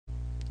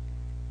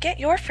Get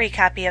your free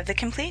copy of the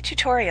complete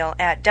tutorial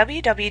at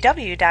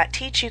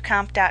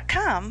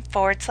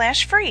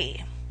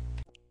www.teachucomp.com/free.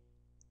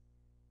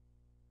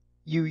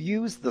 You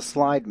use the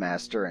Slide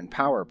Master in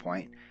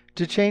PowerPoint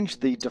to change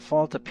the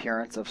default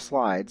appearance of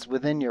slides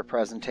within your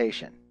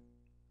presentation.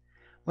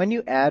 When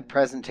you add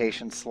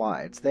presentation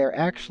slides, they are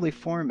actually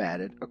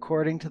formatted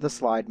according to the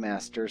Slide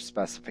Master's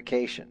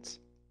specifications.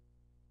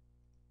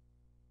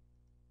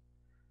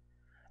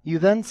 You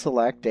then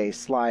select a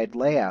slide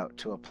layout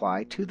to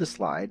apply to the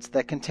slides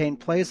that contain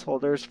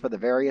placeholders for the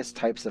various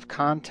types of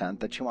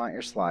content that you want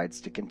your slides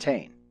to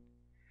contain.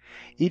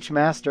 Each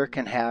master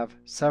can have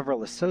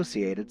several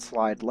associated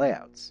slide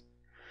layouts.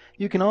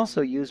 You can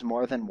also use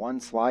more than one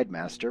slide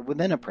master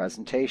within a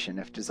presentation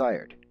if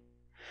desired.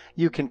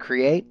 You can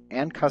create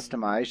and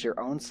customize your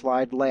own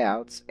slide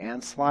layouts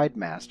and slide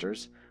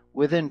masters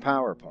within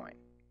PowerPoint.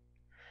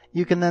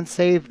 You can then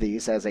save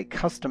these as a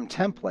custom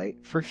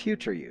template for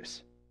future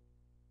use.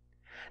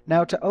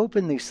 Now to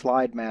open the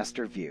Slide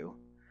Master view,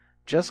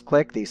 just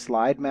click the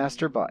Slide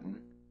Master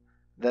button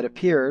that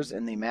appears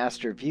in the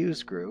Master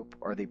Views group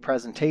or the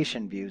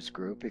Presentation Views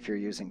group if you're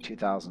using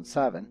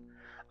 2007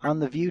 on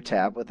the View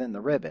tab within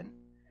the ribbon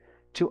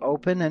to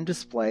open and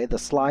display the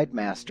Slide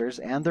Masters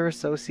and their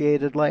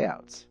associated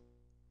layouts.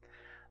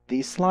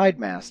 The Slide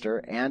Master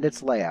and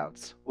its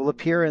layouts will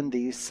appear in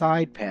the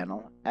side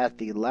panel at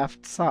the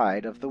left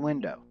side of the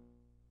window.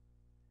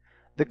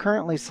 The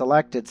currently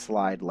selected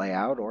slide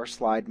layout or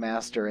slide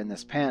master in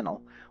this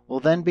panel will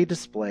then be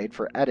displayed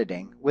for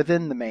editing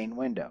within the main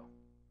window.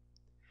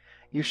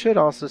 You should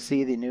also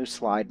see the new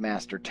Slide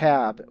Master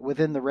tab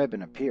within the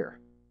ribbon appear.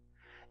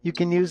 You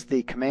can use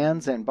the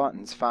commands and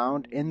buttons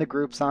found in the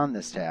groups on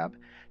this tab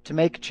to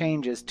make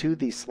changes to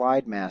the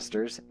slide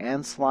masters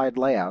and slide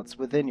layouts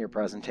within your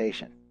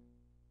presentation.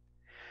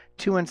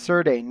 To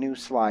insert a new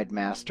slide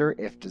master,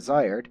 if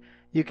desired,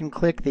 you can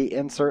click the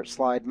Insert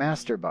Slide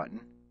Master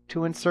button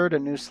to insert a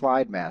new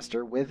slide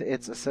master with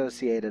its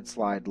associated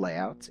slide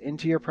layouts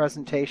into your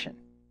presentation.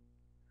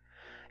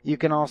 You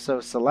can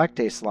also select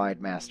a slide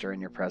master in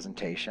your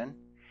presentation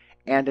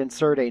and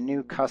insert a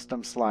new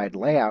custom slide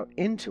layout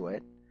into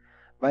it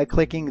by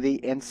clicking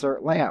the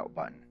Insert Layout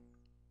button.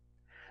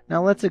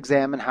 Now let's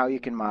examine how you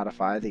can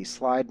modify the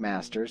slide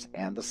masters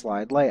and the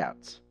slide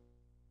layouts.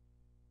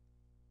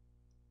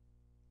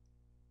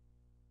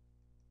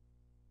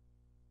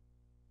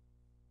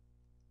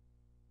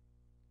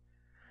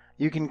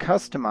 You can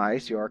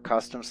customize your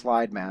custom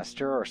slide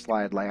master or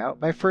slide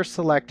layout by first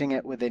selecting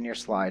it within your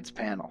Slides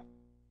panel.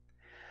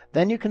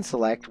 Then you can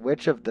select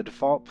which of the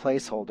default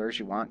placeholders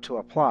you want to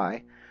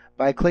apply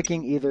by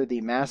clicking either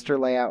the Master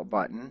Layout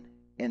button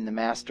in the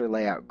Master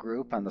Layout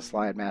group on the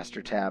Slide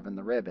Master tab in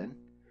the ribbon,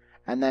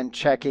 and then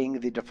checking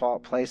the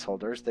default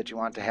placeholders that you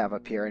want to have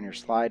appear in your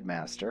Slide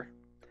Master.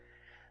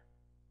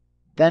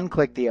 Then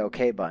click the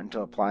OK button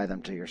to apply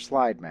them to your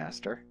Slide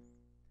Master.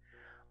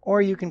 Or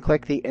you can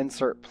click the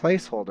Insert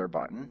Placeholder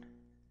button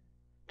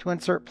to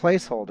insert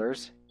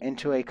placeholders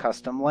into a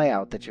custom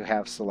layout that you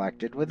have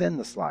selected within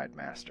the Slide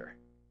Master.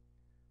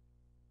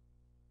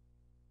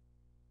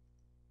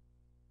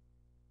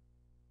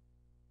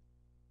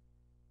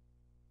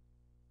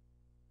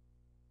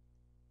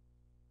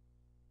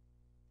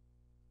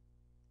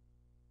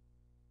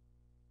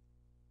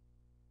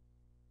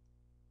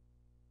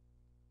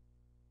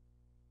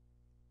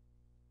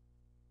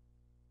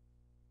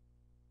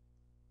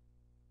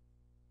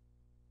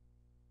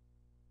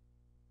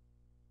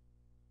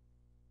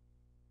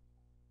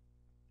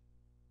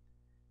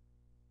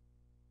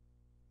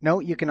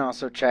 Note you can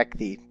also check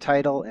the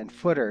title and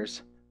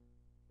footers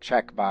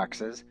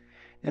checkboxes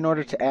in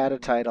order to add a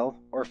title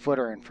or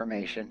footer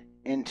information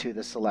into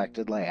the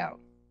selected layout.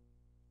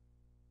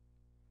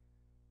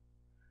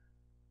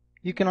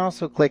 You can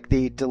also click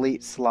the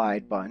Delete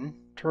Slide button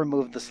to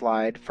remove the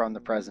slide from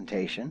the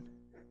presentation,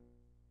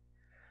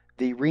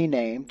 the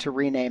Rename to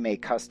rename a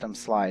custom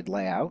slide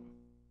layout,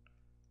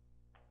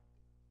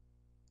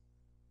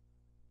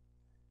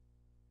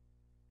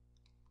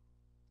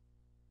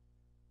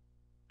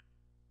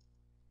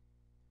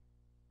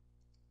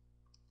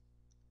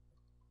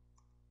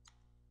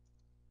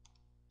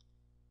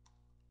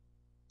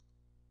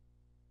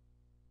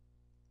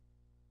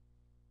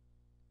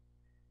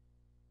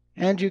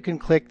 and you can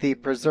click the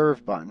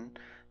Preserve button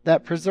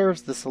that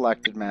preserves the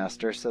selected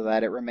master so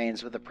that it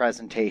remains with the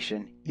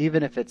presentation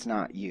even if it's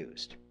not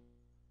used.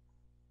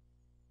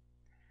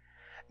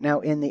 Now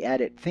in the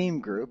Edit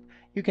Theme group,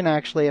 you can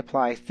actually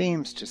apply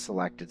themes to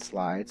selected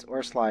slides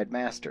or slide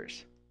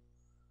masters.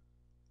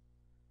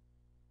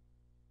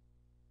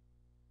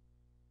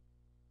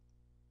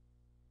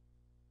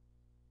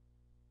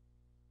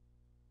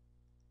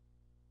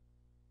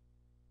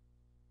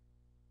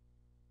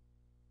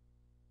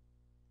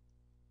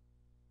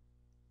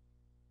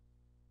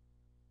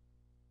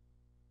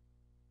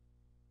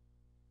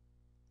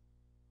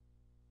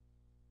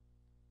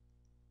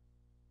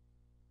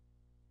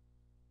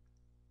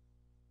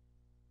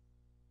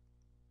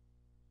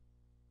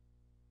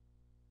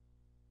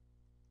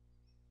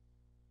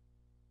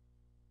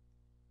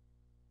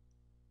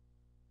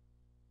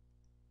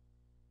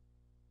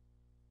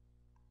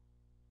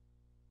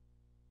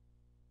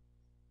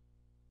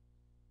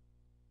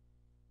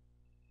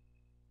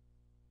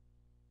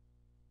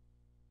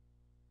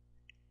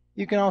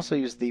 You can also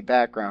use the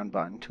background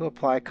button to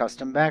apply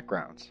custom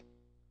backgrounds.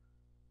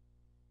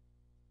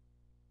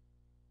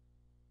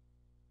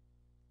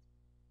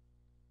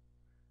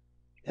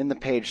 In the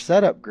Page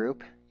Setup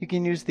group, you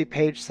can use the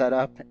Page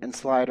Setup and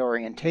Slide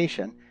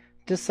Orientation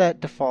to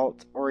set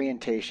default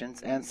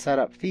orientations and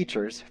setup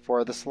features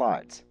for the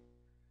slides.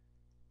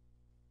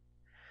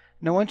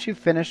 Now once you've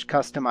finished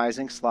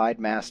customizing slide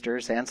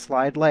masters and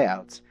slide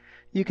layouts,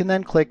 you can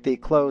then click the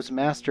Close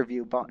Master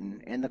View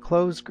button in the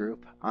Close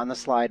group on the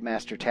Slide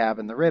Master tab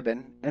in the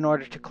ribbon in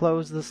order to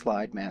close the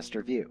Slide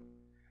Master view.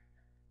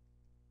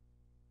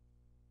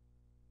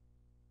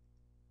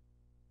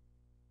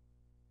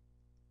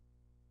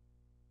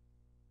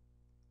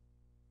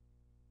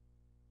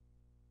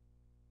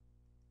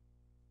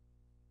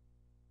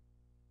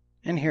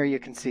 And here you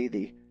can see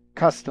the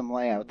custom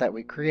layout that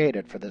we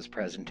created for this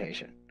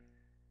presentation.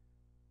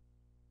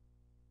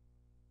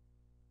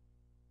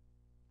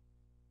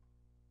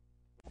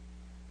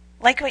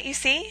 Like what you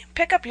see?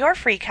 Pick up your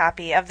free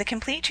copy of the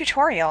complete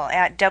tutorial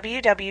at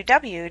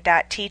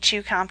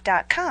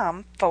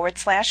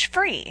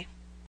www.teachucomp.com/free.